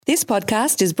This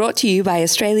podcast is brought to you by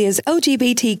Australia's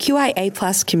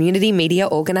LGBTQIA+ community media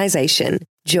organisation,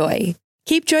 Joy.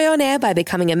 Keep Joy on air by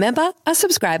becoming a member, a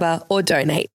subscriber, or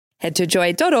donate. Head to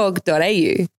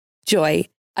joy.org.au. Joy,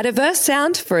 a diverse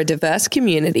sound for a diverse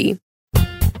community.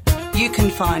 You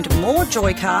can find more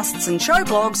Joycasts and show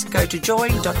blogs. Go to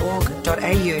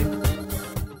joy.org.au.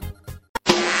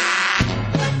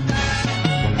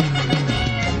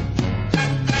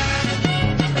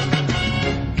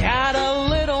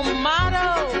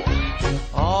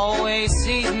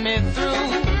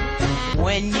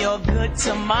 When you're good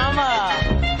to mama,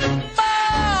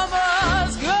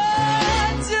 mama's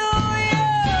good to you.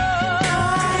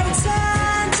 I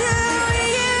turn to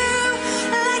you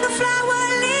like a flower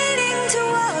leading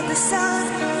toward the sun.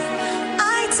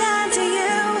 I turn to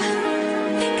you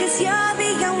 'cause you're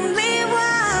the only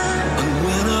one. And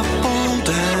when I fall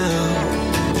down,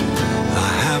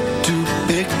 I have to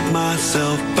pick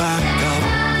myself back up.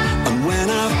 And when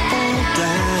I fall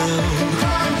down,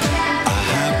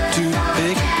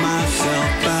 myself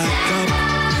back up,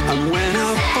 and when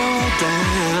I fall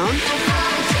down,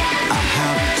 I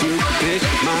have to pick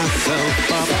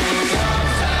myself up.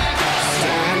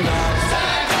 Stand up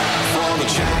for the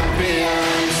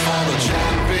champions, for the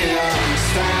champions.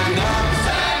 Stand up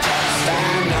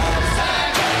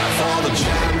for the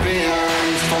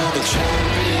champions, for the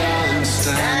champions.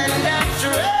 Stand up.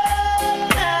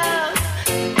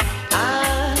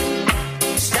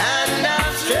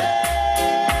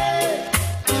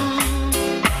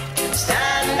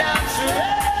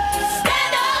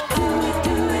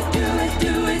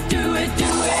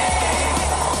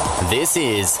 This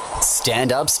is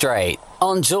Stand Up Straight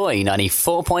on Joy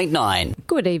 94.9.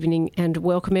 Good evening and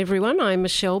welcome everyone. I'm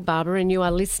Michelle Barber and you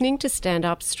are listening to Stand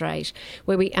Up Straight,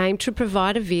 where we aim to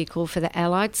provide a vehicle for the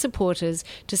allied supporters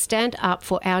to stand up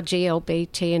for our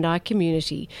GLBT&I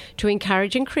community, to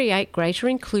encourage and create greater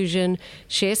inclusion,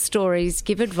 share stories,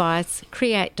 give advice,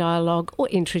 create dialogue or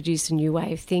introduce a new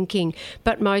way of thinking,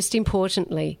 but most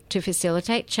importantly, to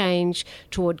facilitate change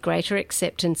toward greater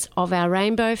acceptance of our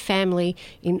rainbow family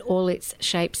in all its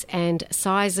shapes and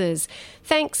sizes.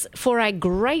 Thanks for a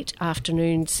great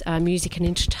afternoon's music and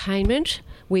entertainment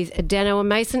with Dano and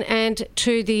Mason, and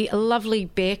to the lovely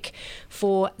Beck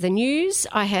for the news.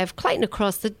 I have Clayton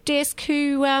across the desk,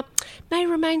 who may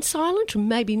remain silent or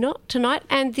maybe not tonight,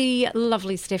 and the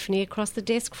lovely Stephanie across the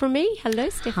desk from me. Hello,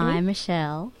 Stephanie. Hi,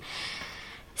 Michelle.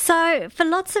 So, for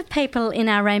lots of people in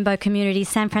our rainbow community,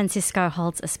 San Francisco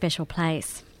holds a special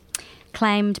place.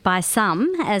 Claimed by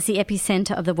some as the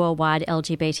epicentre of the worldwide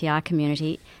LGBTI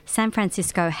community, San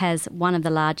Francisco has one of the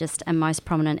largest and most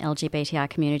prominent LGBTI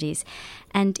communities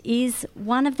and is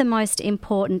one of the most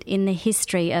important in the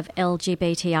history of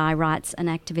LGBTI rights and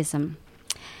activism.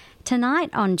 Tonight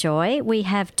on Joy, we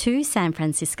have two San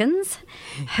Franciscans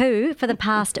who, for the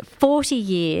past 40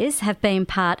 years, have been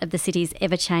part of the city's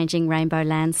ever-changing rainbow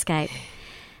landscape.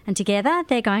 And together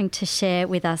they're going to share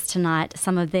with us tonight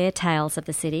some of their tales of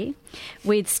the city,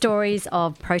 with stories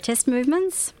of protest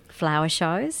movements, flower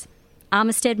shows,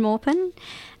 Armistead Maupin,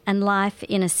 and life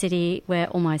in a city where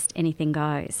almost anything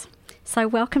goes. So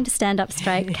welcome to Stand Up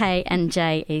Straight, Kay and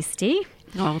Jay Eastie.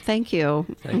 Oh, thank you.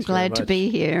 I'm glad to be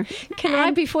here. Can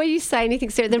I, before you say anything,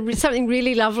 Sarah, something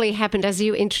really lovely happened as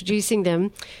you were introducing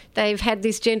them. They've had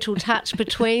this gentle touch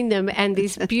between them and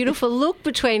this beautiful look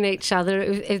between each other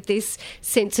of this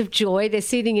sense of joy. They're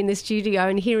sitting in the studio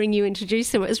and hearing you introduce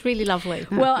them. It was really lovely.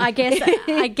 Well, I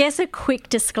guess a quick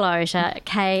disclosure,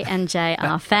 Kay and Jay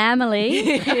are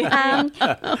family,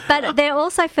 but they're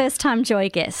also first-time Joy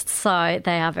guests, so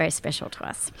they are very special to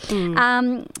us.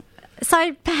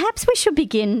 So perhaps we should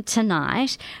begin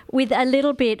tonight with a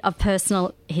little bit of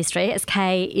personal history, as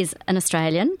Kay is an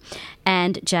Australian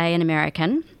and Jay an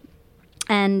American.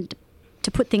 And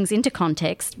to put things into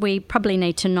context, we probably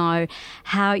need to know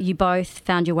how you both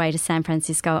found your way to San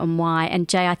Francisco and why. And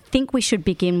Jay, I think we should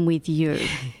begin with you.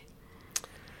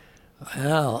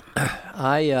 Well,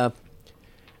 I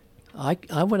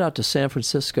went out to San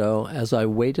Francisco as I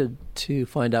waited to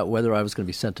find out whether I was going to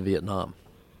be sent to Vietnam.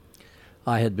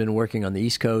 I had been working on the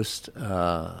East Coast.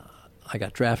 I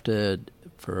got drafted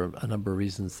for a number of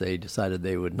reasons. They decided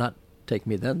they would not take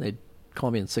me then. They'd call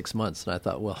me in 6 months. And I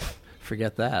thought, well,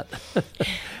 forget that.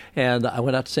 And I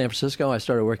went out to San Francisco. I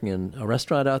started working in a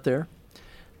restaurant out there.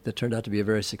 that turned out to be a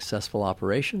very successful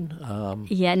operation. Now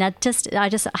I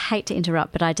just hate to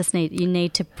interrupt, but you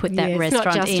need to put that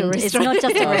restaurant in. It's not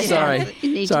just a restaurant. Sorry.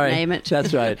 You need to name it.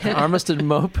 That's right. Armistead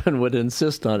Maupin would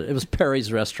insist on it. It was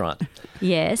Perry's Restaurant.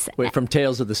 Yes. From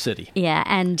Tales of the City. Yeah,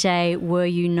 and Jay, were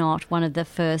you not one of the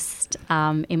first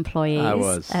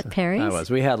employees at Perry's? I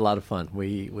was. We had a lot of fun.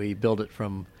 We built it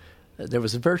from there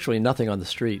was virtually nothing on the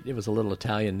street. It was a little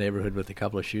Italian neighborhood with a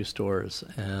couple of shoe stores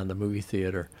and a movie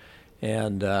theater.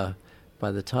 And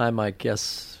by the time, I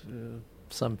guess,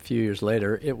 some few years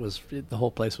later, the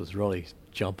whole place was really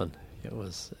jumping. It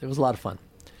was a lot of fun.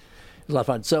 It was a lot of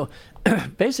fun. So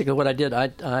basically what I did,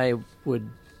 I would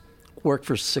work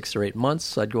for 6 or 8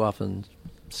 months. I'd go off and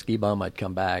ski bum. I'd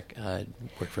come back. I'd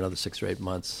work for another 6 or 8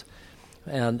 months.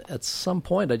 And at some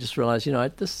point, I just realized,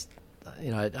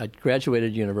 I'd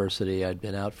graduated university. I'd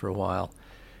been out for a while.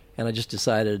 And I just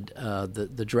decided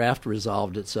the draft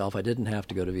resolved itself. I didn't have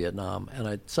to go to Vietnam. And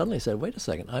I suddenly said, wait a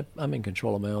second, I'm in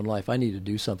control of my own life. I need to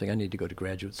do something. I need to go to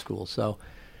graduate school. So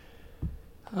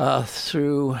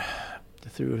through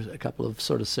a couple of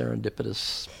sort of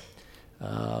serendipitous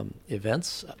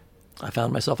events, I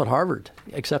found myself at Harvard,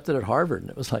 accepted at Harvard. And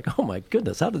it was like, oh, my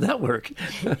goodness, how did that work?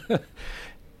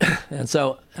 And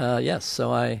so,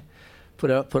 so I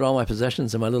put all my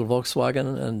possessions in my little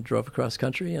Volkswagen and drove across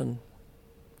country and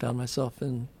found myself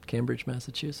in Cambridge,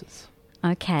 Massachusetts.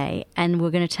 Okay, and we're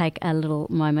going to take a little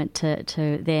moment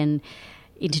to then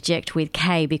interject with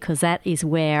Kay, because that is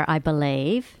where I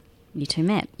believe you two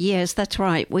met. Yes, that's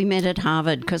right. We met at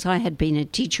Harvard because I had been a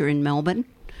teacher in Melbourne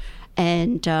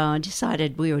and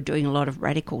decided we were doing a lot of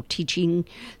radical teaching,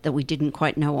 that we didn't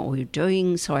quite know what we were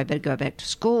doing, so I better go back to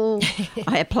school.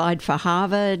 I applied for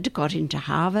Harvard, got into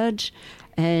Harvard,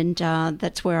 and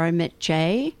that's where I met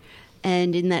Jay.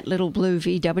 And in that little blue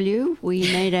VW, we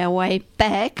made our way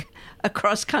back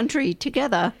across country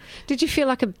together. Did you feel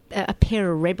like a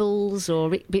pair of rebels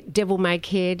or a bit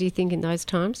devil-may-care, do you think, in those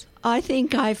times? I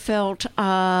think I felt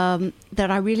that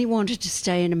I really wanted to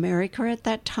stay in America at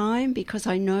that time, because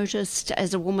I noticed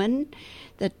as a woman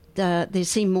that there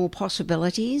seemed more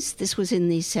possibilities. This was in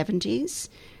the 70s,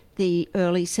 the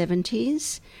early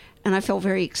 70s, and I felt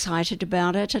very excited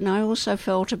about it. And I also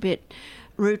felt a bit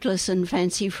rootless and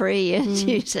fancy-free, as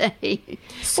you say.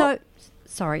 So,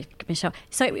 sorry, Michelle.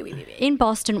 So in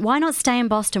Boston, why not stay in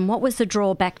Boston? What was the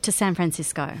draw back to San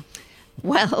Francisco?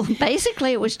 Well,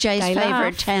 basically it was Jay's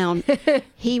favourite town.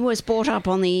 He was brought up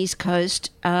on the East Coast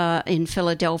in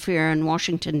Philadelphia and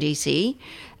Washington, D.C.,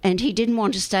 and he didn't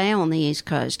want to stay on the East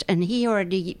Coast. And he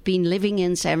already been living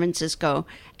in San Francisco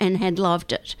and had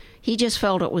loved it. He just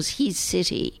felt it was his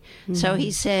city. Mm-hmm. So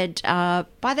he said,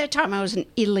 by that time I was an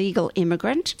illegal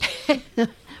immigrant.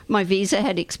 My visa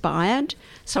had expired.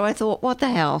 So I thought, what the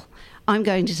hell? I'm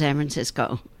going to San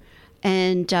Francisco.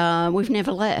 And we've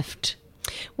never left.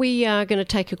 We are going to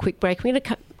take a quick break. We're going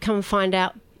to come and find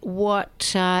out what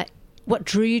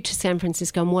drew you to San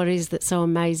Francisco and what is that's so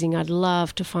amazing. I'd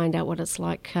love to find out what it's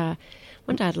like.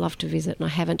 One day I'd love to visit, and I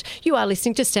haven't. You are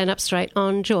listening to Stand Up Straight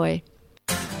on Joy.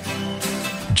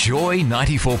 Joy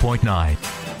 94.9.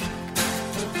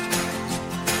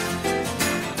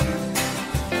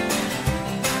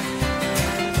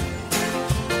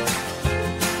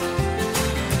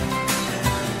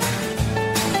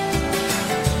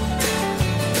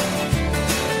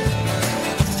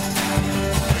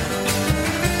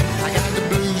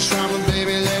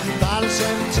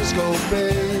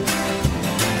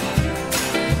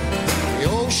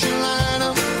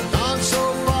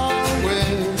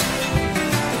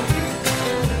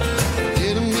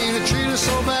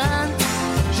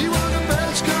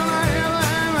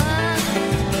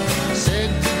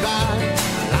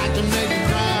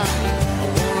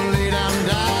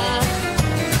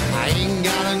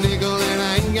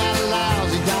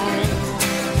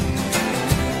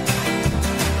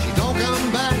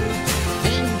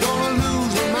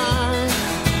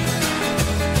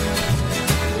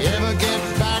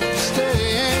 Get back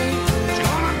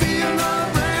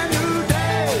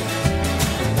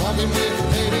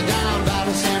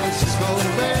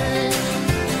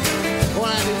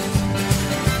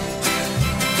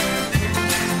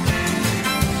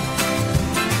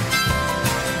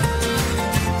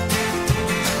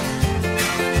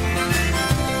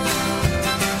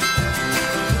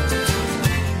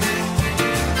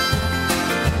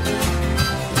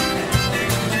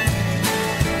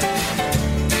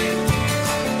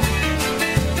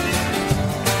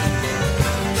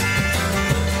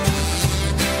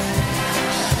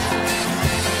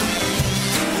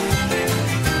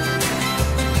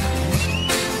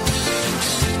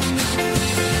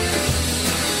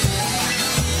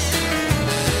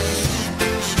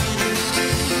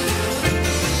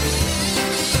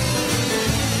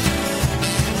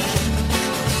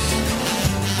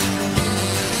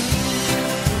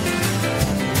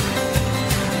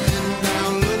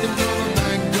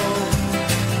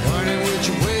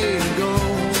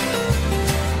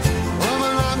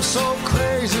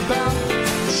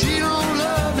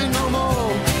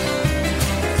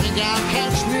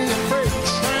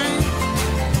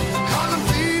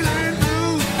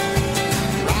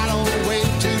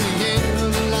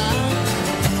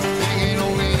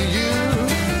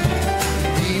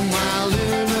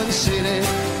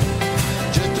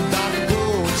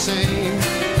name.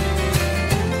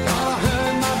 Thought I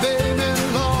heard my baby,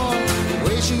 Lord, the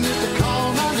way she used to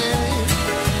call my name.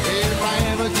 If I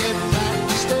ever get back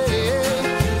to stay,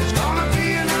 it's gonna be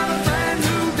another brand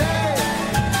new day.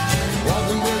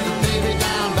 Walking with the baby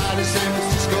down by the San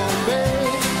Francisco Bay.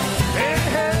 Hey,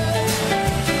 hey.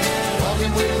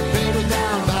 Walking with the baby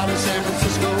down by the San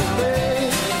Francisco Bay.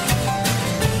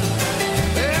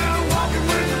 Yeah, walking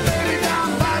with the baby down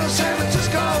by the San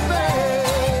Francisco Bay.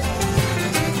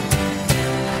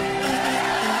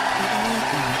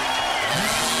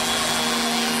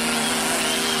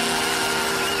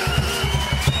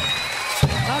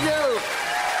 Love you.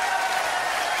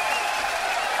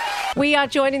 We are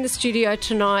joined in the studio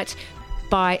tonight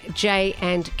by Jay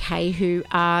and Kay, who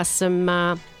are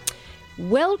some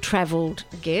well-travelled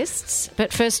guests,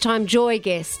 but first-time Joy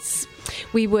guests.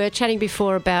 We were chatting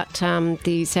before about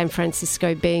the San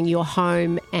Francisco being your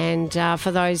home, and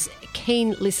for those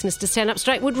keen listeners to Stand Up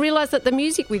Straight would realise that the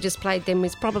music we just played them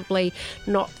was probably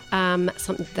not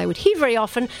something they would hear very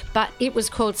often, but it was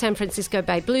called San Francisco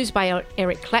Bay Blues by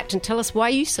Eric Clapton. Tell us why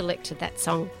you selected that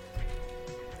song.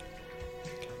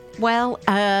 Well,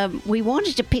 we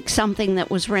wanted to pick something that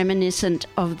was reminiscent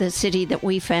of the city that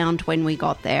we found when we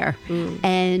got there.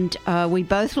 And we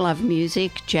both love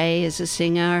music. Jay is a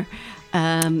singer.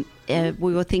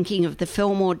 We were thinking of the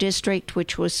Fillmore District,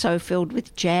 which was so filled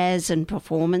with jazz and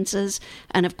performances.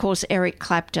 And, of course, Eric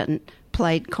Clapton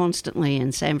played constantly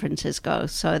in San Francisco.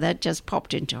 So that just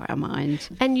popped into our minds.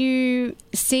 And you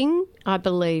sing, I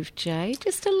believe, Jay,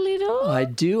 just a little. I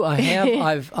do. I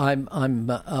have. I'm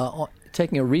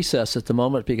taking a recess at the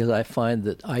moment because I find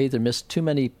that I either miss too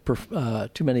many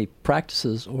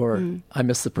practices or I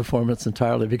miss the performance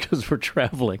entirely because we're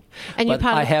traveling. And but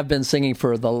I have been singing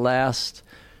for the last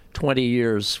 20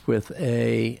 years with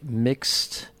a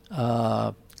mixed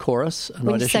chorus, an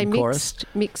when audition you say chorus.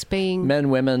 Mixed being Men,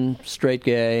 women, straight,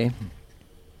 gay,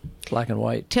 black and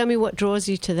white. Tell me what draws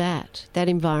you to that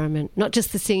environment. Not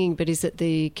just the singing, but is it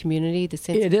the community, the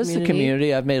sense of It is community? the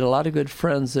community. I've made a lot of good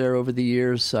friends there over the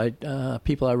years,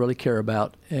 people I really care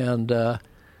about. And it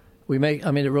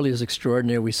really is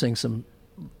extraordinary. We sing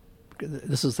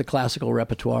this is the classical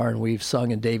repertoire, and we've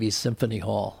sung in Davies Symphony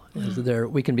Hall.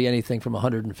 We can be anything from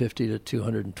 150 to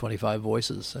 225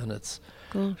 voices, and it's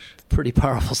pretty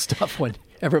powerful stuff when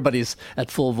everybody's at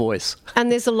full voice.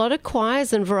 And there's a lot of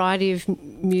choirs and variety of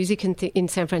music in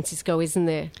San Francisco, isn't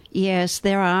there? Yes,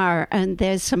 there are. And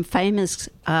there's some famous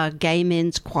gay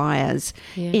men's choirs.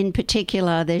 Yeah. In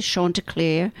particular, there's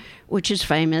Chanticleer, which is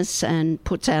famous and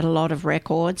puts out a lot of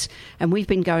records. And we've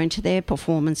been going to their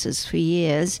performances for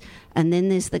years. And then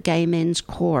there's the Gay Men's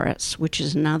Chorus, which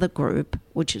is another group,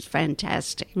 which is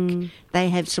fantastic. They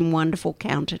have some wonderful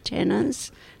countertenors.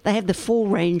 They have the full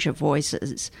range of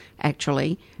voices,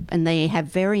 actually, and they have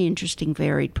very interesting,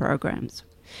 varied programs.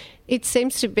 It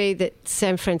seems to be that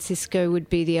San Francisco would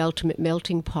be the ultimate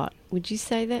melting pot. Would you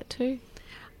say that too?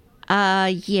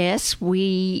 Yes,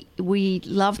 we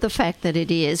love the fact that it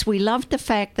is. We loved the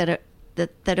fact that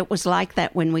it was like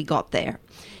that when we got there.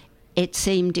 It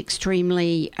seemed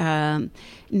extremely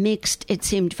mixed. It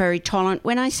seemed very tolerant.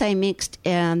 When I say mixed,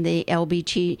 the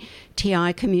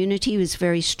LGBTI community was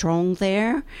very strong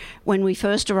there. When we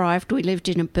first arrived, we lived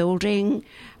in a building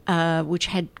which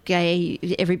had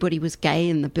everybody was gay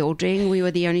in the building. We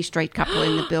were the only straight couple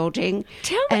in the building.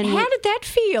 Tell me, how did that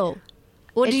feel?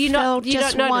 Or do you felt not?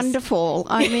 Just wonderful.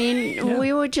 I mean,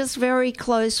 we were just very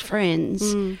close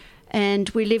friends, and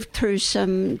we lived through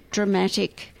some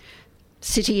dramatic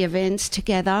city events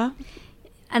together.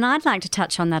 And I'd like to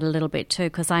touch on that a little bit too,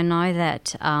 because I know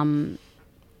that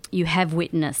you have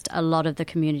witnessed a lot of the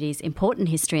community's important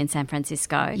history in San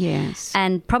Francisco. Yes.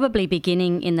 And probably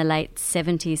beginning in the late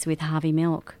 70s with Harvey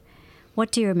Milk.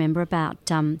 What do you remember about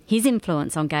his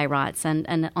influence on gay rights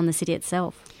and on the city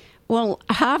itself? Well,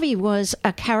 Harvey was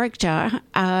a character,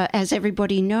 as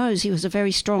everybody knows. He was a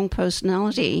very strong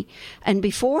personality. And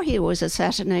before he was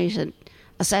assassinated,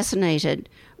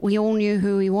 we all knew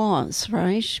who he was,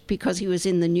 right? Because he was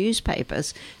in the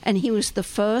newspapers. And he was the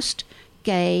first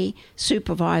gay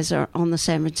supervisor on the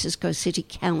San Francisco City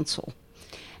Council.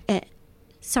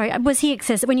 Sorry, was he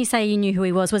accessible? When you say you knew who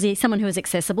he was he someone who was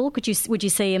accessible? Would you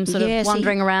see him sort of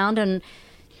wandering around? And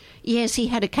yes, he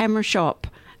had a camera shop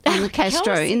on the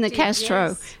Castro,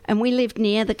 yes. And we lived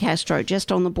near the Castro,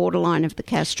 just on the borderline of the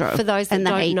Castro. For those that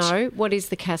don't know, what is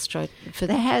the Castro?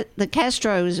 The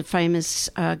Castro is a famous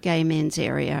gay men's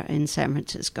area in San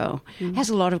Francisco. It has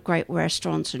a lot of great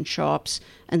restaurants and shops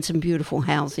and some beautiful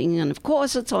housing. And, of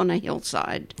course, it's on a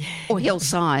hillside, or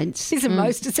hillsides. Isn't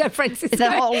most of San Francisco?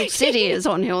 The whole city is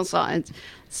on hillsides.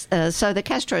 So the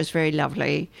Castro is very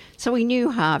lovely. So we knew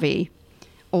Harvey.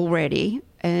 already,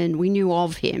 and we knew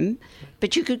of him.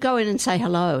 But you could go in and say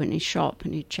hello in his shop,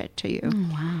 and he'd chat to you.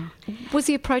 Wow. Was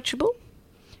he approachable?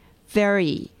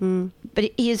 Very.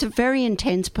 But he is a very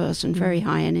intense person, very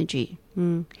high energy.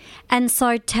 And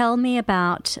so tell me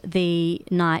about the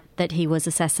night that he was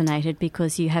assassinated,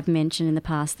 because you have mentioned in the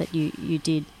past that you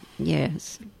did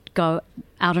Yes. go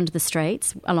out onto the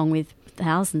streets along with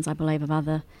thousands, I believe, of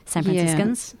other San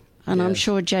Franciscans. And I'm Yes.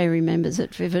 sure Jay remembers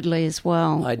it vividly as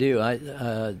well. I do.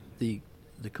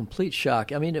 The complete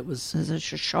shock. I mean, it was. It was a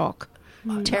shock.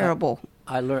 Terrible.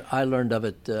 I learned of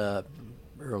it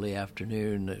early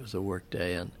afternoon. It was a work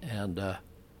day, and it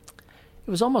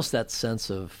was almost that sense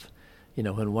of,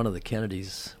 when one of the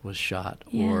Kennedys was shot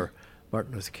or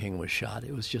Martin Luther King was shot.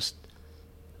 It was just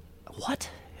what?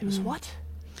 It was what?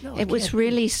 No, It was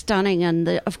really stunning, and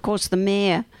of course the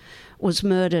mayor was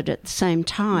murdered at the same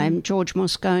time, George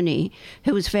Moscone,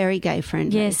 who was very gay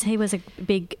friendly. Yes, he was a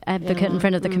big advocate and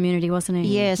friend of the community, wasn't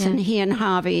he? Yes, and he and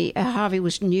Harvey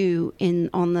was new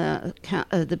on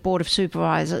the Board of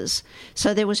Supervisors.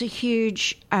 So there was a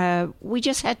huge, we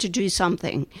just had to do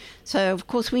something. So, of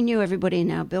course, we knew everybody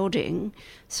in our building.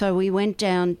 So we went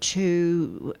down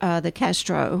to the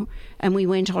Castro and we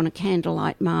went on a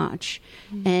candlelight march.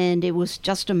 And it was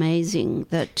just amazing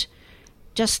that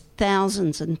just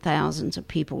thousands and thousands of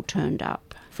people turned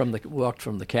up. Walked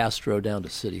from the Castro down to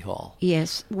City Hall.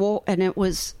 Yes, and it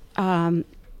was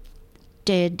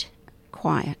dead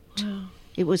quiet. Wow.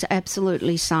 It was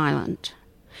absolutely silent.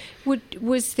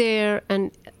 Was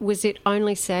it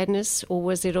only sadness, or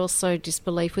was it also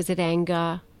disbelief? Was it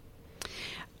anger?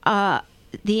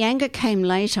 The anger came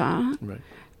later, Right.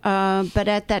 but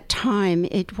at that time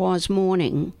it was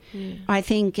mourning. I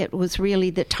think it was really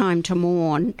the time to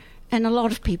mourn, and a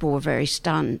lot of people were very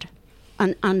stunned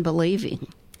and unbelieving.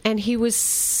 And he was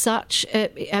such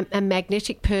a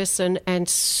magnetic person and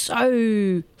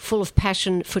so full of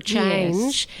passion for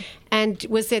change. Yes. And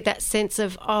was there that sense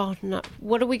of, oh, no,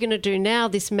 what are we going to do now?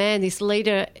 This man, this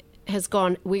leader has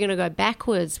gone, we're going to go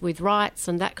backwards with rights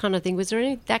and that kind of thing. Was there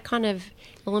any that kind of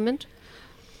element?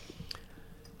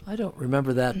 I don't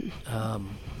remember that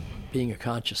being a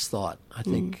conscious thought. I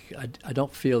think I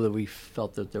don't feel that we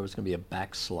felt that there was going to be a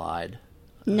backslide.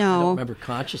 No. I don't remember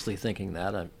consciously thinking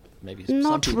that. Maybe some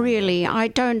Not people really. I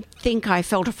don't think I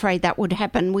felt afraid that would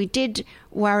happen. We did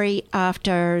worry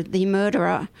after the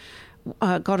murderer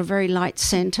got a very light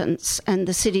sentence and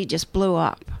the city just blew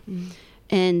up.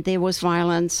 And there was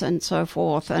violence and so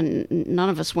forth, and none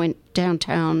of us went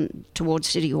downtown towards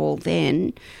City Hall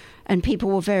then, and people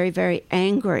were very, very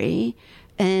angry.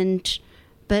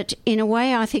 But in a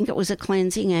way, I think it was a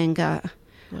cleansing anger.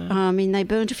 Wow. I mean, they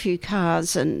burnt a few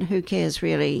cars, and who cares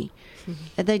really?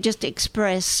 They just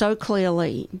expressed so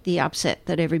clearly the upset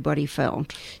that everybody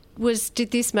felt.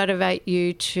 Did this motivate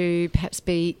you to perhaps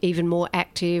be even more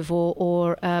active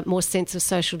or more sense of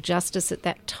social justice at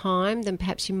that time than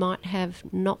perhaps you might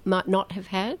not have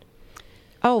had?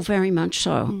 Oh, very much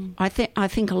so. I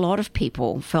think a lot of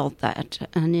people felt that,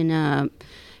 and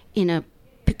in a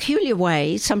peculiar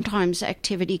way, sometimes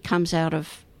activity comes out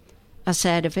of a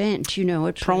sad event.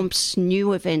 It prompts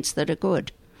new events that are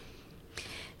good.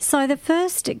 So the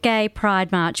first gay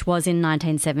pride march was in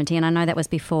 1970, and I know that was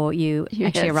before you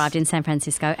actually arrived in San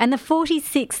Francisco. And the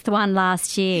 46th one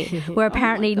last year, where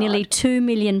apparently nearly 2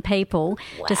 million people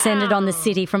descended on the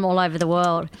city from all over the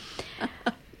world.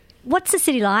 What's the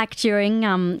city like during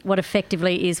what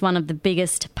effectively is one of the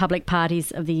biggest public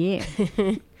parties of the year?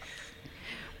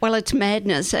 Well, it's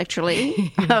madness,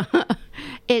 actually. But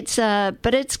it's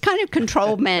kind of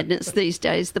controlled madness these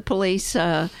days. The police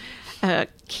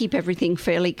keep everything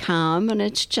fairly calm, and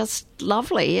it's just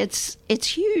lovely. It's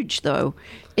huge, though.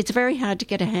 It's very hard to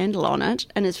get a handle on it,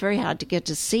 and it's very hard to get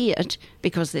to see it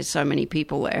because there's so many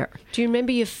people there. Do you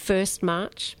remember your first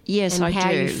march? Yes, and I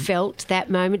how do. you felt that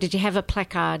moment? Did you have a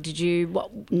placard? Do you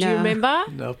remember?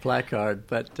 No placard,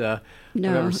 but I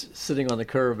remember sitting on the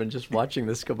curb and just watching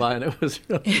this go by, and it was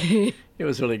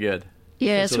really good.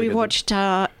 Yes, we watched.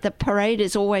 The parade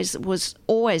was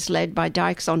always led by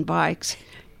dykes on bikes.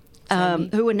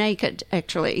 Who were naked,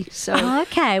 actually. So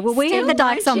okay, well, we have the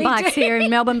dykes on bikes here in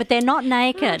Melbourne, but they're not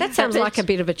naked. That sounds like a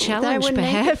bit of a challenge, they were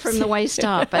perhaps. naked from the waist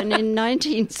up. And in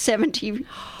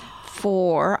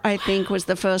 1974, I think, was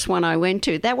the first one I went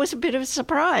to. That was a bit of a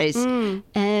surprise.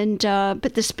 And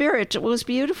but the spirit was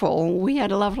beautiful. We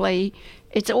had a lovely...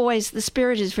 the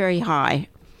spirit is very high.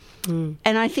 And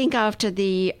I think after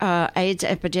the AIDS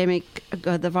epidemic,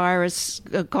 the virus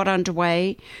got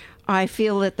underway, I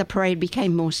feel that the parade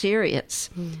became more serious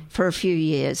for a few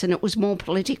years, and it was more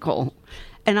political.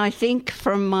 And I think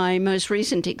from my most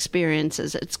recent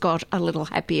experiences, it's got a little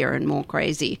happier and more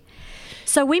crazy.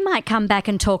 So we might come back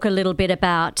and talk a little bit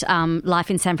about life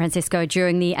in San Francisco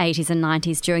during the 80s and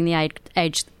 90s, during the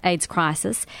AIDS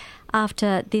crisis,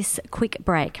 after this quick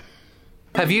break.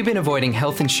 Have you been avoiding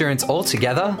health insurance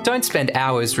altogether? Don't spend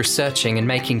hours researching and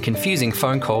making confusing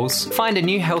phone calls. Find a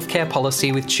new healthcare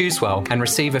policy with Choosewell and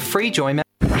receive a free Joy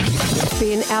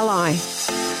Be an ally.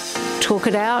 Talk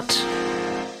it out.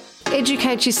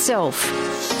 Educate yourself.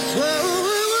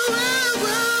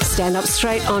 Stand Up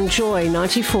Straight on Joy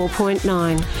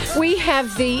 94.9. We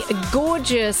have the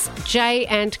gorgeous J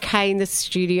and K in the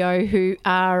studio who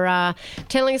are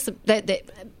telling us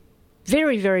that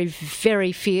very, very,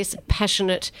 very fierce,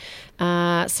 passionate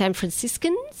San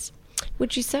Franciscans.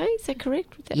 Would you say? Is that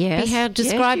correct? Would that Yes. be how to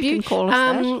describe Yes, you can call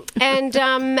us that.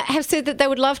 And have said that they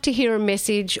would love to hear a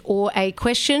message or a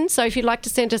question. So if you'd like to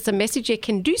send us a message, you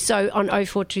can do so on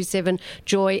 0427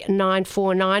 Joy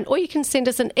 949, or you can send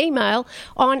us an email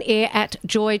on air at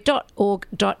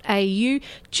joy.org.au,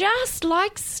 just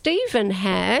like Stephen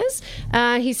has.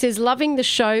 He says, loving the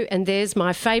show, and there's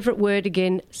my favourite word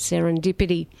again,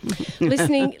 serendipity.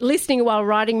 Listening while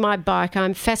riding my bike,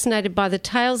 I'm fascinated by the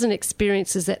tales and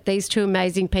experiences that these two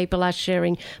amazing people are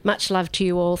sharing. Much love to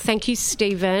you all. Thank you,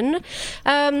 Stephen.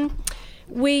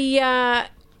 We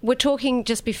were talking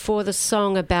just before the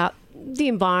song about the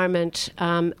environment,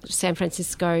 San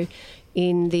Francisco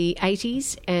in the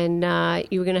 80s, and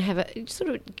you were going to have sort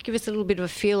of give us a little bit of a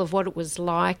feel of what it was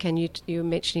like, and you were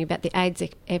mentioning about the AIDS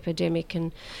epidemic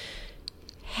and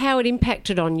how it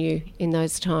impacted on you in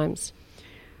those times.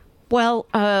 Well,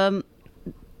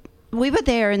 we were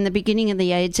there in the beginning of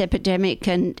the AIDS epidemic,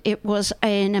 and it was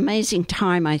an amazing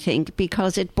time, I think,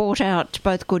 because it brought out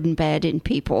both good and bad in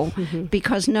people,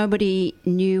 because nobody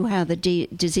knew how the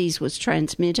disease was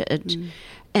transmitted,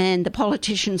 and the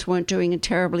politicians weren't doing a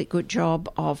terribly good job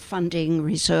of funding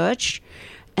research,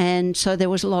 and so there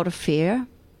was a lot of fear.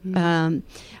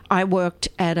 I worked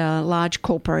at a large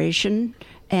corporation,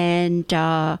 and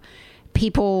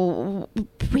people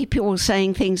were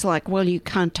saying things like, well, you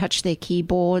can't touch their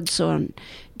keyboards, or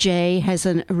Jay has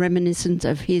a reminiscence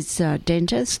of his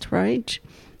dentist, right?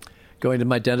 Going to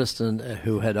my dentist, and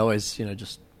who had always, he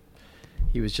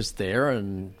was just there,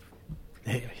 and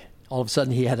all of a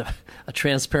sudden he had a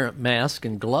transparent mask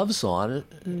and gloves on,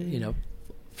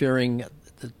 fearing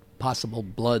the possible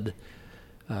blood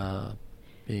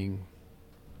being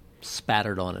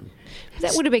spattered on him.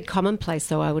 That would have been commonplace,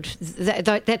 though.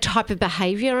 That type of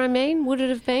behaviour, would it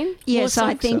have been? Yes,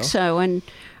 I think so. And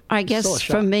I guess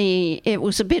for me, it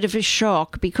was a bit of a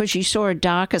shock because you saw a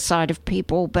darker side of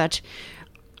people, but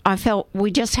I felt we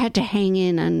just had to hang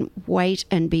in and wait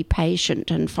and be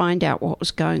patient and find out what was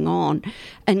going on.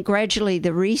 And gradually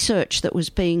the research that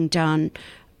was being done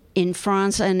in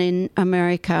France and in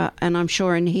America, and I'm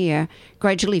sure in here,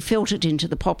 gradually filtered into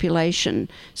the population.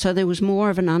 So there was more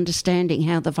of an understanding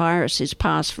how the virus is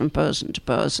passed from person to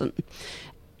person.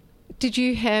 Did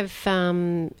you have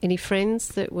any friends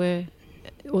that were,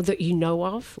 or that you know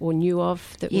of or knew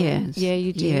of? Yes. Yeah,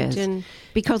 you did. Yes. And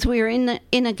because we were in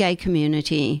a gay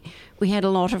community, we had a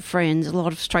lot of friends, a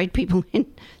lot of straight people in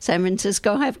San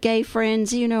Francisco have gay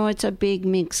friends. It's a big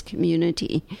mixed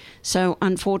community. So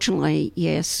unfortunately,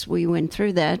 yes, we went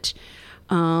through that.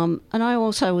 And I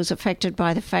also was affected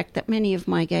by the fact that many of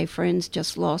my gay friends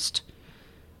just lost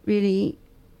really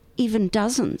even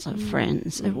dozens of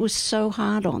friends. It was so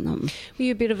hard on them. Were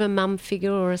you a bit of a mum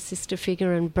figure or a sister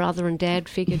figure and brother and dad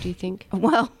figure, do you think?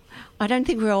 Well, I don't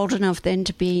think we were old enough then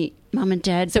to be mum and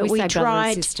dad, so but we tried. Brother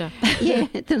and sister. Yeah,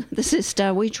 the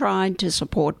sister. We tried to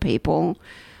support people,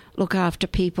 look after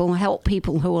people, help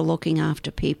people who are looking after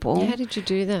people. How did you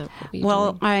do that?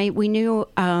 Well, we knew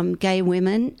gay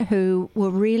women who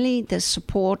were really the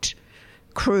support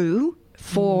crew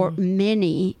for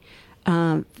many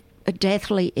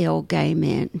deathly ill gay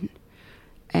men.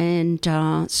 And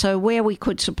so where we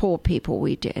could support people,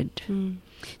 we did.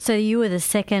 So you were the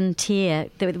second tier.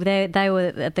 They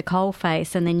were at the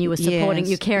coalface, and then you were supporting,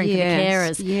 you're caring for the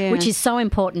carers, which is so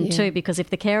important too, because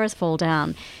if the carers fall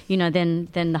down, then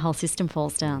the whole system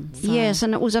falls down. So. Yes,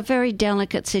 and it was a very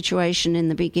delicate situation in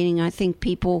the beginning. I think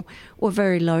people were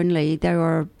very lonely. They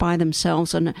were by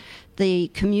themselves, and the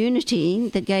community,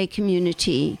 the gay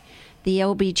community, the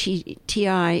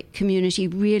LGBTI community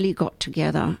really got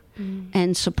together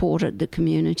and supported the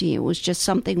community. It was just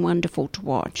something wonderful to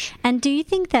watch. And do you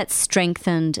think that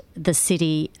strengthened the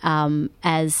city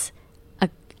as a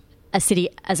city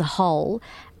as a whole,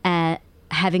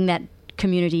 having that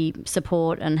community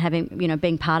support and having,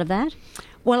 being part of that?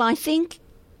 Well, I think,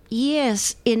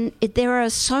 yes. There are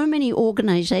so many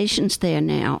organisations there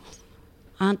now,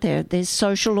 aren't there? There's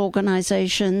social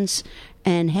organisations,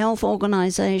 and health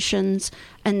organisations.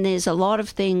 And there's a lot of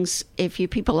things, if you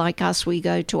people like us, we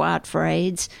go to Art for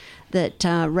AIDS, that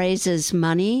raises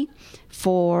money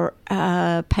for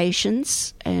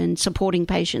patients and supporting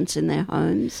patients in their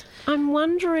homes. I'm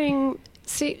wondering,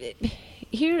 see,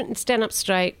 here at Stand Up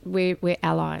Straight, we're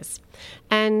allies.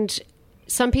 And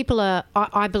some people are,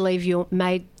 I believe you're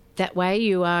made that way.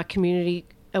 You are community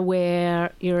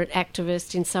aware, you're an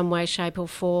activist in some way, shape or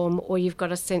form, or you've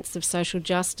got a sense of social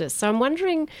justice. So I'm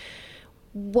wondering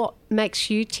what makes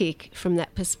you tick from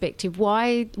that perspective.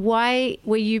 Why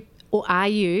were you, or are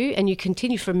you, and you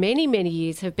continue for many, many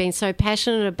years, have been so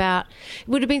passionate about, it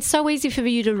would have been so easy for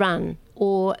you to run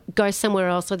or go somewhere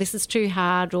else, or this is too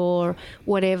hard or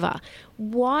whatever.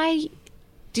 Why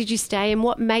did you stay, and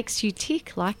what makes you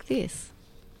tick like this?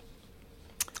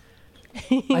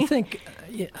 I think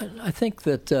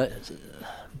that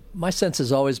my sense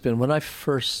has always been, when I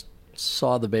first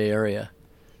saw the Bay Area,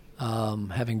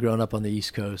 having grown up on the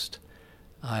East Coast,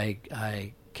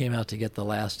 I came out to get the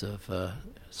last of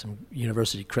some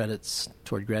university credits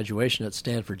toward graduation at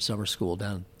Stanford Summer School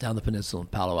down the peninsula in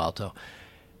Palo Alto.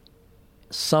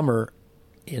 Summer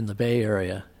in the Bay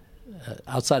Area,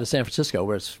 outside of San Francisco,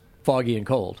 where it's foggy and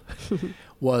cold,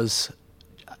 was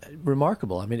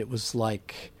remarkable. I mean, it was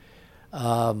like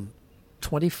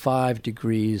 25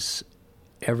 degrees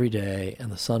every day, and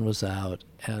the sun was out,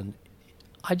 and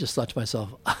I just thought to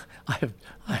myself,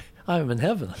 I'm in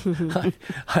heaven.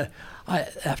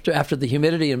 After the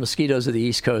humidity and mosquitoes of the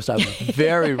East Coast, I was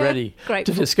very ready to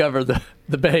discover the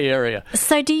Bay Area.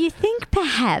 So do you think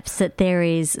perhaps that there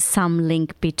is some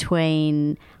link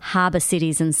between harbour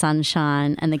cities and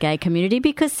sunshine and the gay community?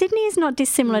 Because Sydney is not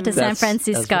dissimilar to San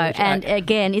Francisco, and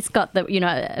again, it's got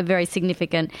a very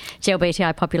significant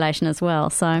GLBTI population as well.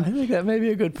 So I think that may be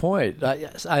a good point.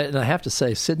 And I have to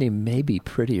say, Sydney may be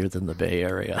prettier than the Bay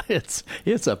Area. It's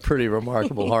a pretty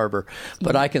remarkable harbour,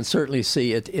 but I can certainly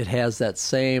see it has that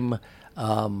same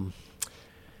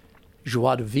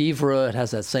joie de vivre. It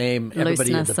has that same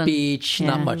everybody at the beach.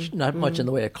 Yeah. Not much in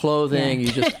the way of clothing.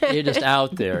 Yeah. You're just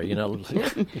out there. You're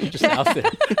just out there.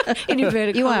 In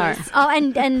inverted You commas. are. Oh,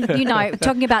 and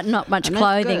talking about not much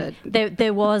clothing,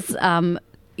 there was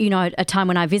a time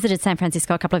when I visited San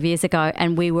Francisco a couple of years ago,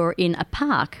 and we were in a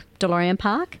park, DeLorean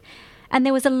Park. And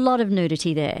there was a lot of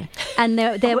nudity there. And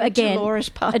there again... Dolores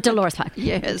Park. Dolores Park.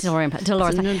 Yes. Dolores Park.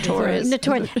 Notorious.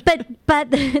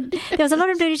 But there was a lot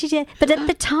of nudity there. But at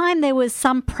the time, there was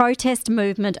some protest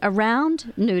movement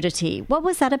around nudity. What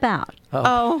was that about?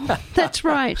 Oh, that's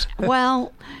right.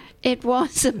 Well, it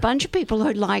was a bunch of people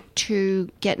who'd like to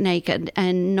get naked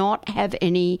and not have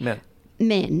any...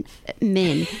 Men.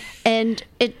 And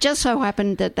it just so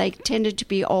happened that they tended to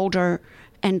be older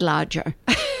and larger.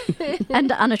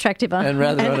 And unattractive. And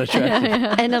rather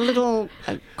unattractive. And a little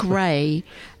grey.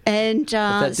 And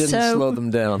but that didn't slow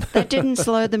them down. That didn't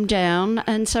slow them down.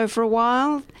 And so for a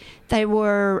while, they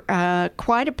were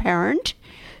quite apparent,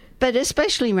 but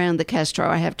especially around the Castro,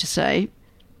 I have to say.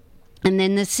 And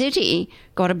then the city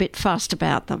got a bit fussed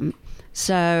about them.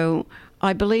 So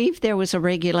I believe there was a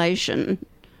regulation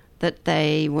that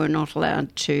they were not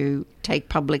allowed to take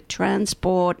public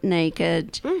transport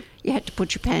naked. You had to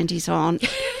put your panties on.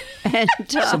 And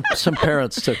some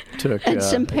parents took and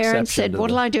some parents said,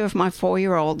 what'll I do if my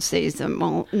 4-year-old sees them?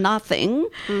 Well, nothing.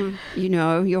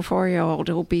 Your 4-year-old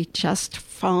will be just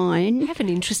fine. Have an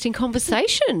interesting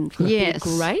conversation. Yes.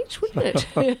 Would be great, wouldn't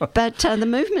it? But the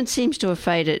movement seems to have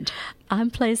faded. I'm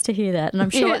pleased to hear that, and I'm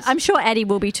Yes. sure Addie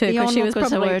will be too, because she was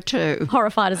probably too.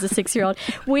 horrified as a 6-year-old.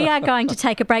 We are going to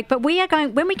take a break, but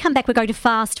when we come back, we're going to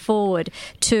fast forward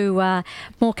to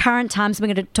more current times. We're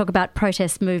going to talk about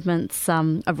protest movements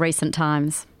of recent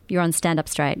times. You're on Stand Up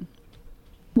Straight.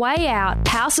 Way Out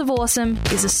House of Awesome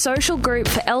is a social group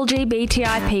for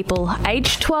LGBTI people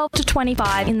aged 12 to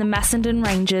 25 in the Macedon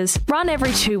Ranges, run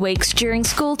every 2 weeks during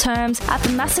school terms at the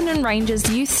Macedon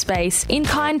Ranges Youth Space in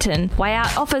Kyneton. Way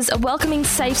Out offers a welcoming,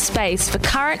 safe space for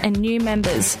current and new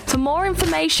members. For more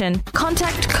information,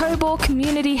 contact Cobor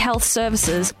Community Health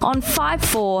Services on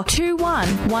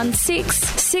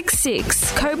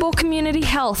 54211666. Cobor Community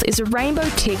Health is a Rainbow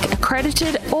Tick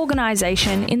accredited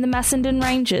organisation in the Macedon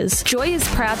Ranges. Joy is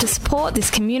proud to support this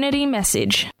community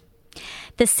message.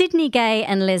 The Sydney Gay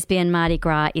and Lesbian Mardi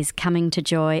Gras is coming to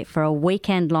Joy for a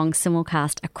weekend-long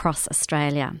simulcast across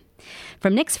Australia.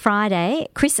 From next Friday,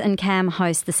 Chris and Cam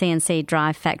host the CNC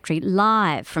Drive Factory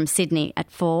live from Sydney at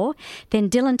 4. Then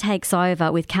Dylan takes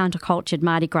over with countercultured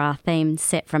Mardi Gras themed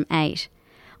set from 8.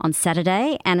 On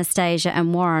Saturday, Anastasia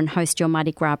and Warren host your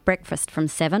Mardi Gras breakfast from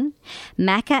 7.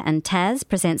 Macca and Taz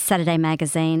present Saturday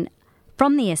Magazine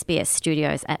from the SBS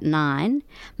studios at 9.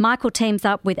 Michael teams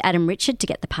up with Adam Richard to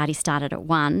get the party started at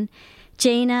 1.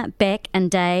 Gina, Beck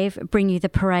and Dave bring you the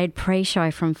parade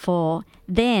pre-show from 4.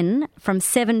 Then, from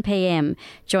 7 p.m,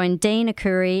 join Dean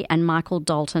Akuri and Michael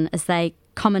Dalton as they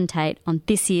commentate on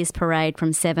this year's parade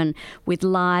from 7 with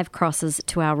live crosses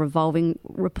to our roving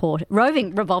reporters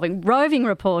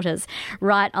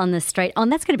right on the street. Oh,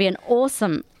 and that's going to be an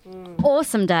awesome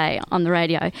day on the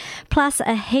radio. Plus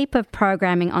a heap of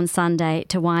programming on Sunday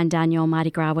to wind down your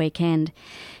Mardi Gras weekend.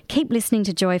 Keep listening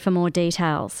to Joy for more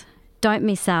details. Don't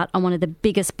miss out on one of the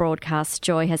biggest broadcasts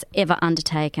Joy has ever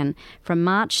undertaken from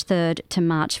March 3rd to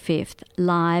March 5th,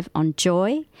 live on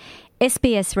Joy,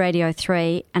 SBS Radio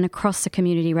 3 and across the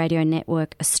Community Radio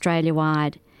Network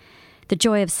Australia-wide. The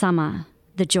joy of summer,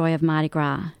 the joy of Mardi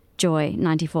Gras, Joy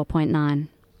 94.9.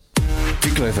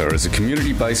 Vic Leather is a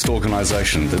community-based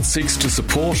organisation that seeks to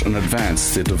support and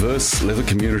advance the diverse leather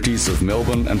communities of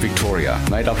Melbourne and Victoria,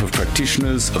 made up of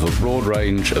practitioners of a broad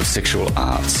range of sexual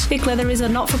arts. Vic Leather is a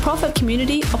not-for-profit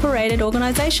community-operated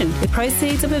organisation with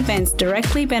proceeds of events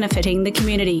directly benefiting the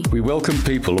community. We welcome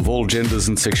people of all genders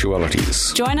and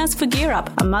sexualities. Join us for Gear Up,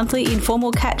 a monthly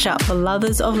informal catch-up for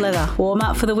lovers of leather. Warm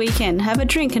up for the weekend, have a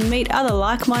drink and meet other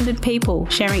like-minded people,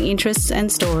 sharing interests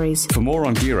and stories. For more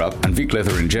on Gear Up and Vic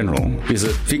Leather in general,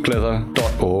 visit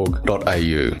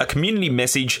vicleather.org.au. A community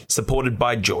message supported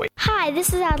by Joy. Hi,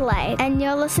 this is Adelaide, and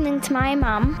you're listening to my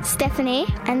mum, Stephanie,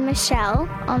 and Michelle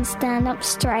on Stand Up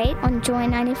Straight on Joy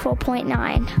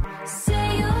 94.9.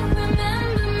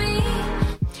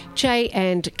 Jay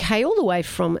and Kay, all the way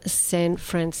from San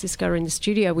Francisco, are in the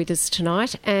studio with us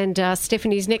tonight, and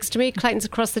Stephanie's next to me. Clayton's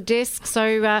across the desk.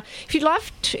 So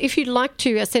if you'd like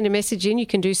to send a message in, you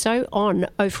can do so on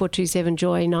 0427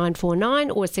 Joy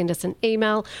 949, or send us an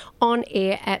email on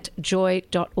air at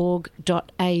joy.org.au.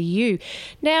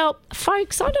 Now,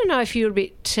 folks, I don't know if you're a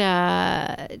bit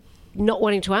not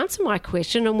wanting to answer my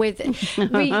question and whether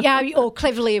we or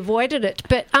cleverly avoided it.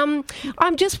 But I'm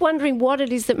just wondering what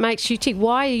it is that makes you tick.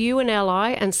 Why are you an ally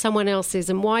and someone else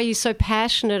isn't? Why are you so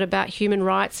passionate about human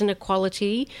rights and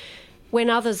equality when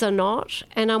others are not?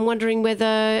 And I'm wondering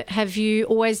whether, have you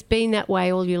always been that way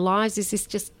all your lives? Is this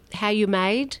just how you're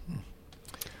made?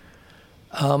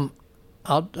 I'll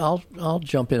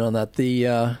jump in on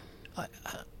that.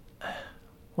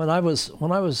 When I was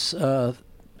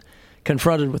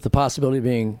confronted with the possibility of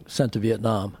being sent to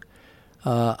Vietnam,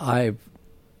 I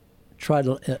tried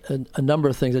a number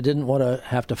of things. I didn't want to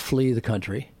have to flee the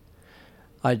country.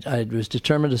 I was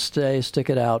determined to stick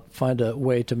it out, find a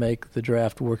way to make the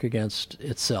draft work against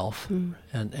itself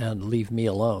and leave me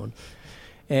alone.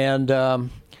 And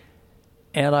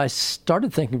I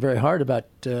started thinking very hard about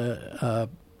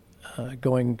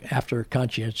going after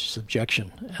conscientious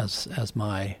objection as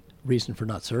my reason for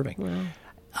not serving. Wow.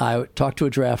 I talked to a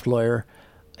draft lawyer.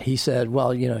 He said,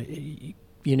 well, you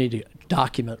need to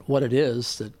document what it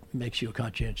is that makes you a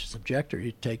conscientious objector.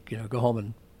 You go home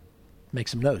and make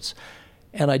some notes.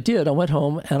 And I did. I went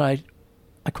home and I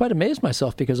quite amazed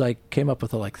myself because I came up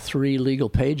with 3 legal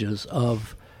pages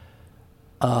of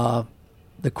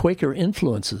the Quaker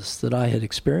influences that I had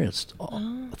experienced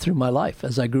through my life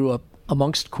as I grew up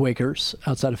amongst Quakers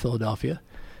outside of Philadelphia.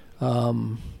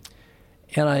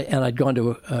 And I'd gone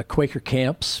to Quaker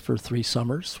camps for 3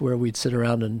 summers where we'd sit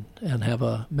around and have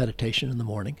a meditation in the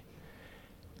morning.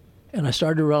 And I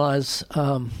started to realize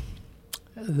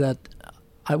that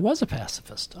I was a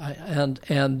pacifist. I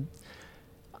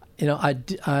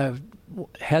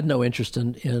had no interest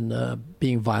in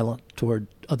being violent toward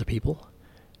other people.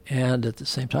 And at the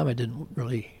same time, I didn't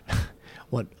really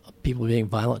want people being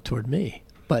violent toward me.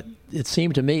 But it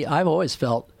seemed to me, I've always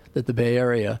felt that the Bay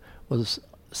Area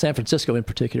San Francisco in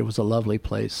particular was a lovely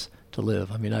place to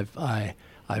live. I mean,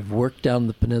 I've worked down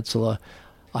the peninsula.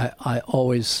 I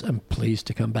always am pleased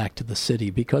to come back to the city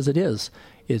because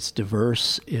it's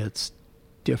diverse, it's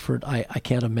different. I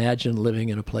can't imagine living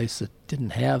in a place that didn't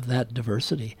have that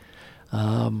diversity.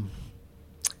 Yeah.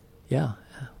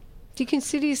 Do you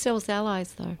consider yourselves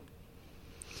allies, though?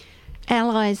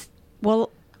 Allies?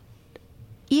 Well,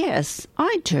 yes,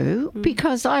 I do,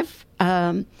 because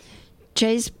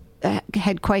Jay's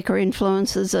had Quaker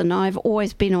influences, and I've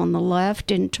always been on the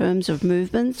left in terms of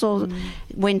movements, or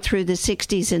went through the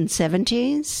 60s and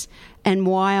 70s. And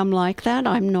why I'm like that,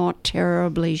 I'm not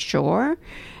terribly sure,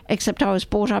 except I was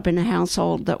brought up in a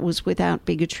household that was without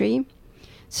bigotry.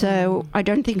 So I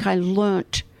don't think I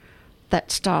learnt that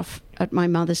stuff at my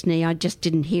mother's knee. I just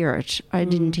didn't hear it. I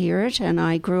didn't hear it, and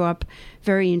I grew up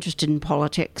very interested in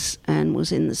politics and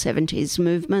was in the 70s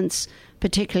movements,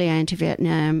 particularly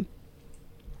anti-Vietnam.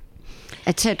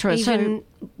 etc. Even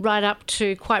right up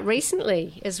to quite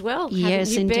recently as well. Yes,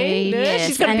 haven't you indeed. Been? Yes.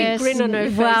 She's got a big Yes. grin on her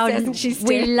face, Well, hasn't she, Steph?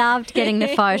 we loved getting the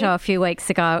photo a few weeks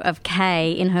ago of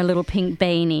Kay in her little pink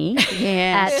beanie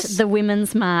Yes. at the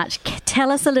Women's March. Tell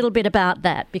us a little bit about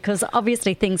that, because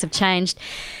obviously things have changed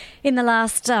in the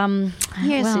last in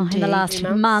the last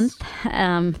month,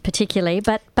 particularly.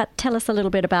 But tell us a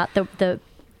little bit about the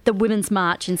Women's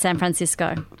March in San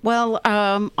Francisco. Well,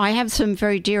 I have some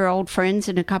very dear old friends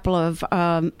in a couple of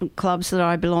clubs that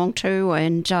I belong to,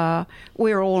 and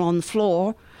we were all on the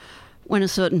floor when a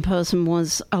certain person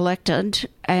was elected,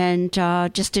 and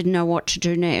just didn't know what to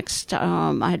do next.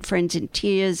 I had friends in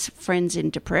tears, friends in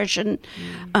depression.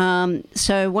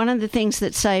 So one of the things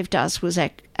that saved us was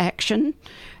action,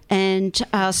 and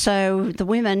so the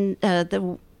women,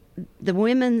 the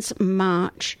Women's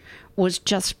March was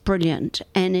just brilliant,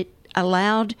 and it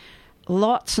allowed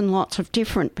lots and lots of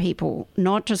different people,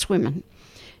 not just women.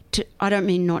 I don't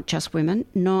mean not just women,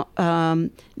 not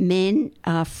men,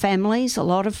 families, a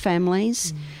lot of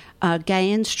families,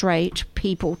 gay and straight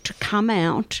people, to come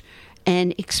out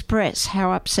and express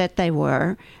how upset they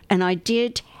were. And I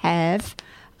did have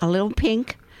a little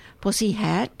pink pussy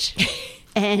hat,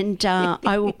 and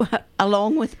I,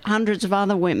 along with hundreds of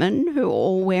other women who were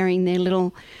all wearing their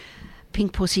little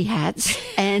pink pussy hats,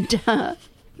 and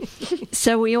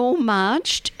so we all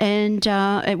marched, and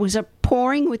it was a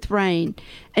pouring with rain,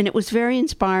 and it was very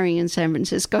inspiring in San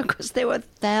Francisco because there were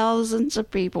thousands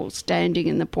of people standing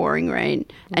in the pouring rain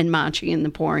and marching in the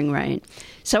pouring rain.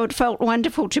 So it felt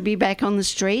wonderful to be back on the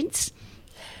streets.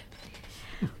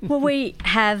 Well, we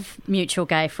have mutual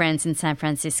gay friends in San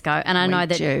Francisco, and I know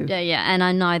that and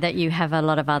I know that you have a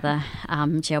lot of other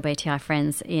GLBTI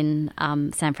friends in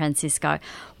San Francisco.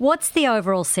 What's the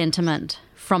overall sentiment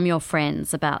from your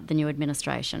friends about the new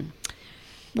administration?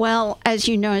 Well, as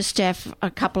you know, Steph, a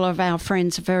couple of our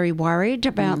friends are very worried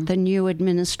about the new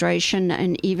administration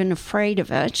and even afraid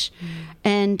of it.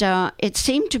 And it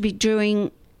seemed to be doing...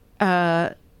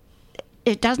 that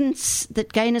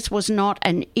gayness was not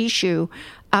an issue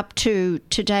up to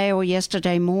today or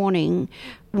yesterday morning,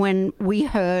 when we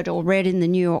heard or read in the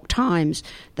New York Times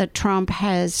that Trump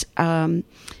has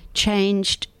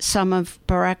changed some of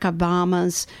Barack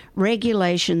Obama's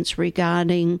regulations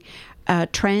regarding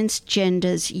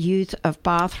transgenders' use of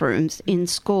bathrooms in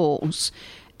schools.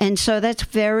 And so that's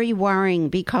very worrying,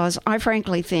 because I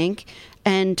frankly think,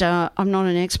 and I'm not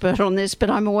an expert on this, but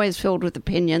I'm always filled with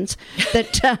opinions,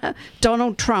 that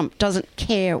Donald Trump doesn't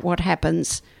care what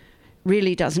happens,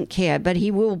 really doesn't care, but he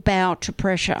will bow to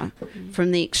pressure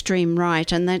from the extreme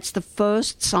right, and that's the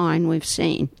first sign we've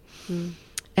seen.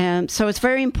 So it's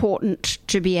very important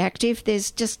to be active.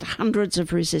 There's just hundreds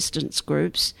of resistance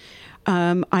groups.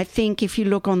 I think if you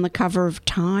look on the cover of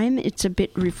Time, it's a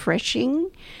bit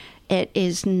refreshing. It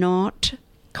is not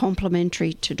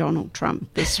complimentary to Donald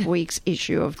Trump, this week's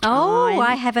issue of Time. Oh,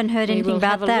 I haven't heard anything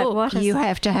about that. What You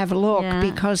have to have a look,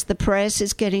 because the press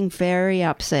is getting very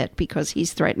upset because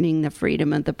he's threatening the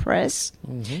freedom of the press.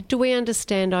 Do we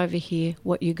understand over here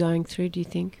what you're going through, do you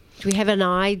think? Do we have an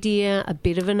idea, a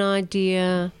bit of an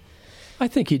idea? I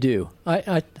think you do.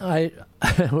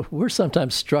 We're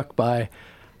sometimes struck by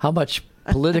how much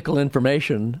political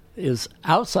information is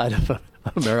outside of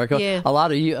America. Yeah. A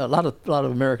lot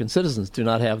of American citizens do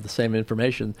not have the same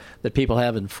information that people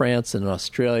have in France and in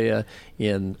Australia,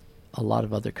 in a lot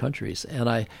of other countries.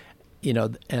 And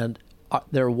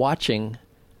they're watching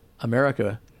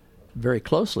America very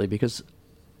closely, because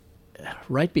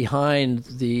right behind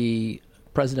the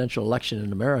presidential election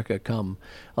in America come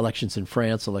elections in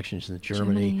France, elections in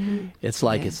Germany. It's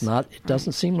like it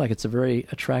doesn't seem like it's a very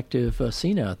attractive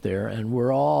scene out there, and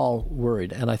we're all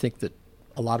worried. And I think that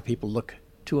a lot of people look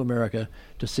to America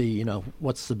to see,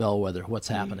 what's the bellwether, what's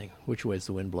happening, which way is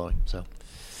the wind blowing. So,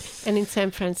 and in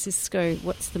San Francisco,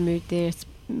 what's the mood there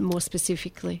more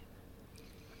specifically?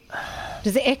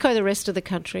 Does it echo the rest of the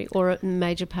country, or a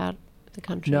major part of the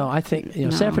country? No, I think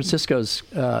San Francisco's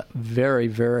very,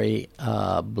 very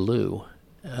blue.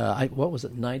 What was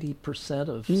it? 90%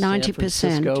 of San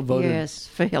Francisco voted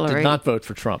for Hillary. Did not vote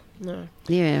for Trump. No.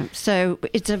 Yeah, so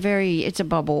it's a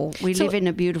bubble. We live in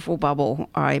a beautiful bubble,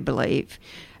 I believe,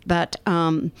 but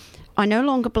I no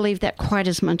longer believe that quite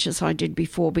as much as I did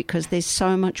before, because there's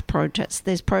so much protest.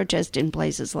 There's protest in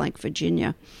places like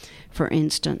Virginia, for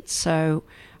instance. So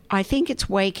I think it's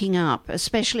waking up,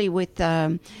 especially with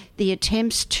the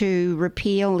attempts to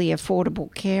repeal the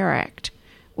Affordable Care Act,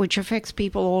 which affects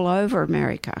people all over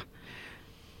America.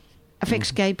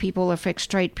 Affects gay people, affects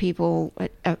straight people,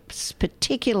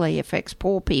 particularly affects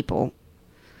poor people.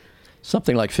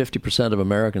 Something like 50% of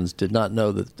Americans did not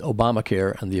know that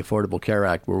Obamacare and the Affordable Care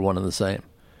Act were one and the same.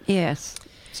 Yes.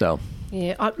 So.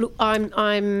 Yeah,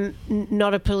 I'm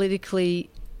not a politically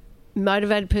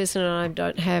motivated person, and I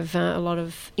don't have a lot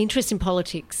of interest in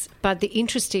politics. But the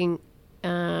interesting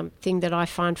thing that I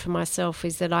find for myself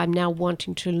is that I'm now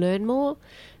wanting to learn more,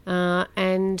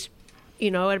 and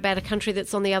about a country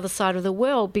that's on the other side of the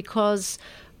world, because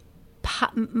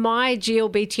my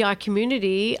GLBTI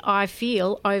community, I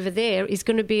feel, over there is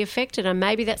going to be affected, and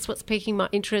maybe that's what's piquing my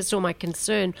interest or my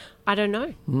concern. I don't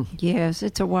know. Yes,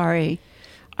 it's a worry.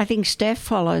 I think Steph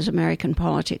follows American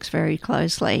politics very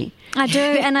closely. I do,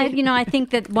 and I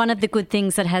think that one of the good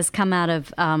things that has come out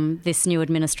of this new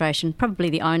administration, probably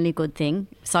the only good thing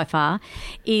so far,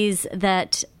 is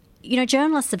that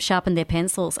journalists have sharpened their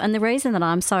pencils. And the reason that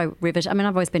I'm so riveted, I've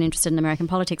always been interested in American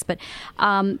politics, but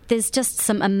there's just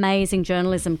some amazing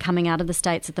journalism coming out of the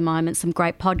States at the moment, some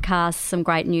great podcasts, some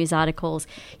great news articles.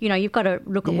 You've got to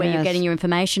look at where you're getting your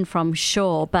information from,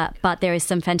 sure, but there is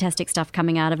some fantastic stuff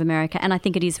coming out of America, and I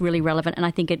think it is really relevant, and I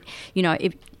think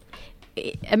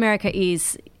America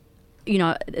is,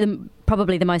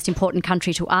 probably the most important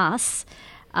country to us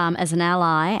as an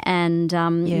ally, and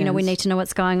we need to know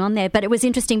what's going on there. But it was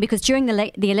interesting because during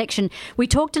the election, we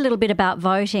talked a little bit about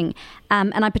voting,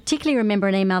 and I particularly remember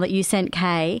an email that you sent,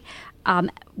 Kay,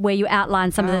 where you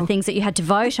outlined some of the things that you had to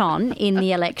vote on in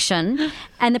the election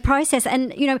and the process.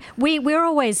 And, we're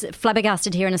always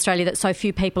flabbergasted here in Australia that so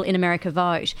few people in America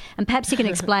vote. And perhaps you can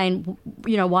explain,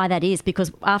 why that is,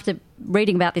 because after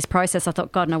reading about this process, I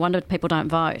thought, God, no wonder people don't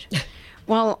vote.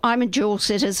 Well, I'm a dual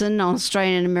citizen,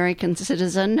 Australian American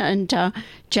citizen, and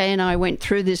Jay and I went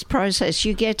through this process.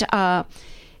 You get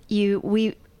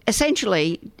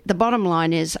essentially, the bottom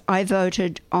line is I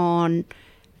voted on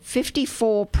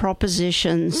 54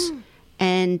 propositions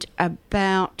and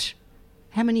about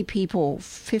how many people?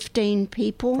 15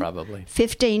 people? Probably.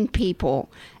 15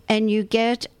 people. And you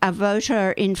get a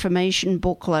voter information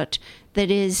booklet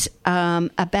that is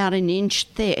about an inch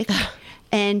thick.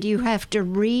 And you have to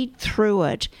read through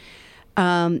it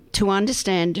to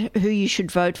understand who you should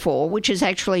vote for, which is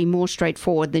actually more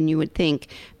straightforward than you would think.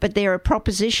 But there are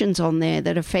propositions on there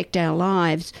that affect our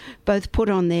lives, both put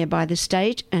on there by the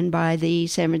state and by the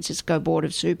San Francisco Board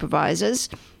of Supervisors.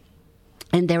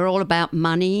 And they're all about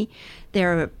money.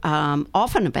 They're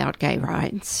often about gay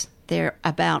rights. They're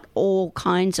about all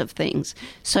kinds of things.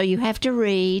 So you have to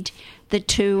read the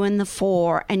 2 and the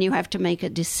 4, and you have to make a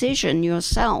decision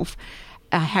yourself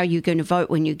how you're going to vote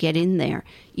when you get in there.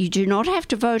 You do not have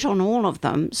to vote on all of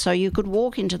them, so you could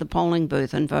walk into the polling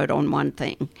booth and vote on one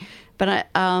thing. But,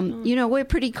 we're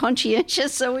pretty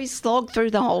conscientious, so we slog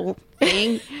through the whole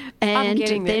thing, and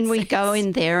then we go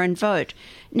in there and vote.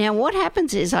 Now, what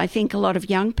happens is I think a lot of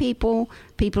young people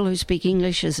who speak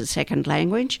English as a second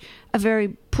language, are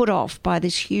very put off by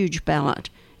this huge ballot.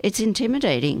 It's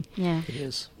intimidating. Yeah, it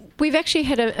is. We've actually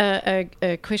had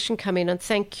a question come in, and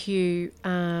thank you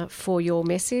for your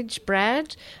message,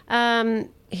 Brad.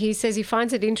 He says he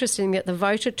finds it interesting that the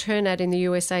voter turnout in the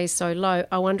USA is so low.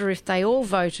 I wonder if they all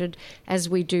voted as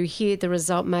we do here. The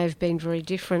result may have been very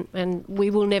different, and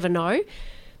we will never know.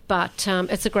 But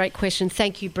it's a great question.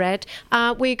 Thank you, Brad.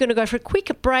 We're going to go for a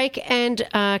quick break and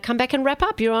come back and wrap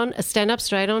up. You're on Stand Up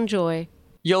Straight on Joy.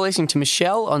 You're listening to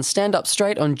Michelle on Stand Up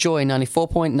Straight on Joy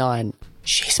 94.9.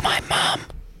 She's my mum.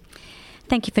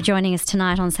 Thank you for joining us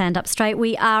tonight on Stand Up Straight.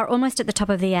 We are almost at the top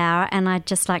of the hour, and I'd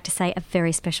just like to say a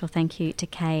very special thank you to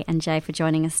Kay and Jay for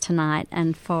joining us tonight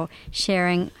and for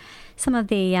sharing some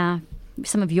of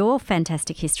your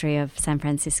fantastic history of San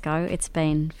Francisco. It's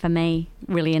been, for me,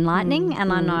 really enlightening,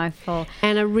 and I know for...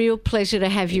 And a real pleasure to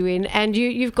have you in. And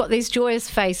you've got these joyous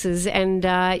faces, and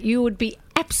you would be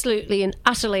absolutely and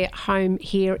utterly at home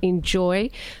here in Joy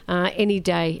any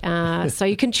day. So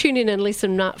you can tune in and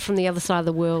listen from the other side of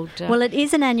the world. Well, it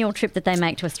is an annual trip that they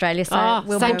make to Australia. So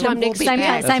same time next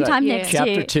year. Same time next year.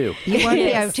 Chapter 2. You won't be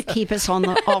able to keep us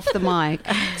off the mic.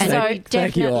 And So we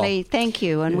definitely thank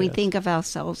you all. and we think of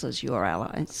ourselves as your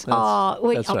allies.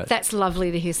 That's right. That's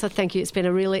lovely to hear. So thank you. It's been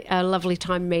a really lovely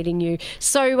time meeting you.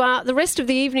 So the rest of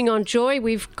the evening on Joy,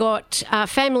 we've got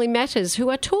Family Matters, who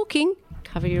are talking,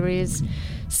 cover your ears,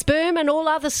 sperm and all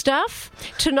other stuff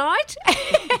tonight,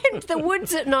 and The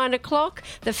Woods at 9 o'clock,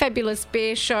 the Fabulous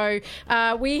Bear Show.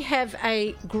 We have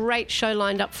a great show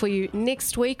lined up for you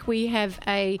next week. We have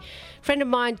a friend of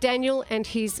mine, Daniel, and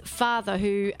his father,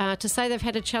 who, to say they've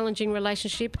had a challenging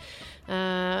relationship,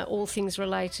 all things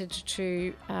related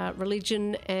to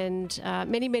religion and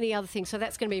many, many other things. So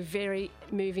that's going to be a very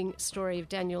moving story of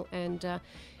Daniel and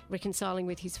reconciling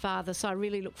with his father. So I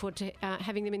really look forward to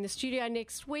having them in the studio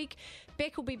next week.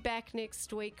 Beck will be back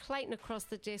next week. Clayton across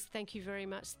the desk, thank you very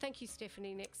much. Thank you,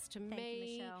 Stephanie, next to me. Thank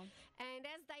you, Michelle. And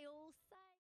as they all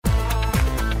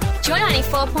say... Joy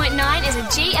 94.9 is a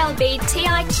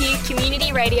GLBTIQ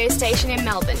community radio station in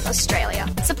Melbourne, Australia.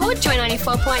 Support Joy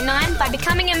 94.9 by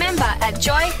becoming a member at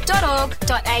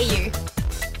joy.org.au.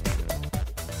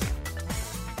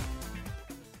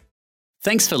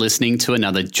 Thanks for listening to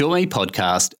another Joy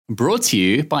podcast brought to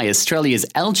you by Australia's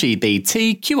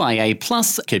LGBTQIA+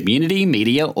 community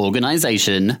media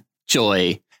organisation,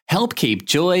 Joy. Help keep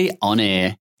Joy on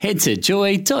air. Head to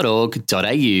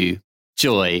joy.org.au.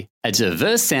 Joy, a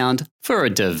diverse sound for a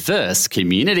diverse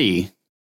community.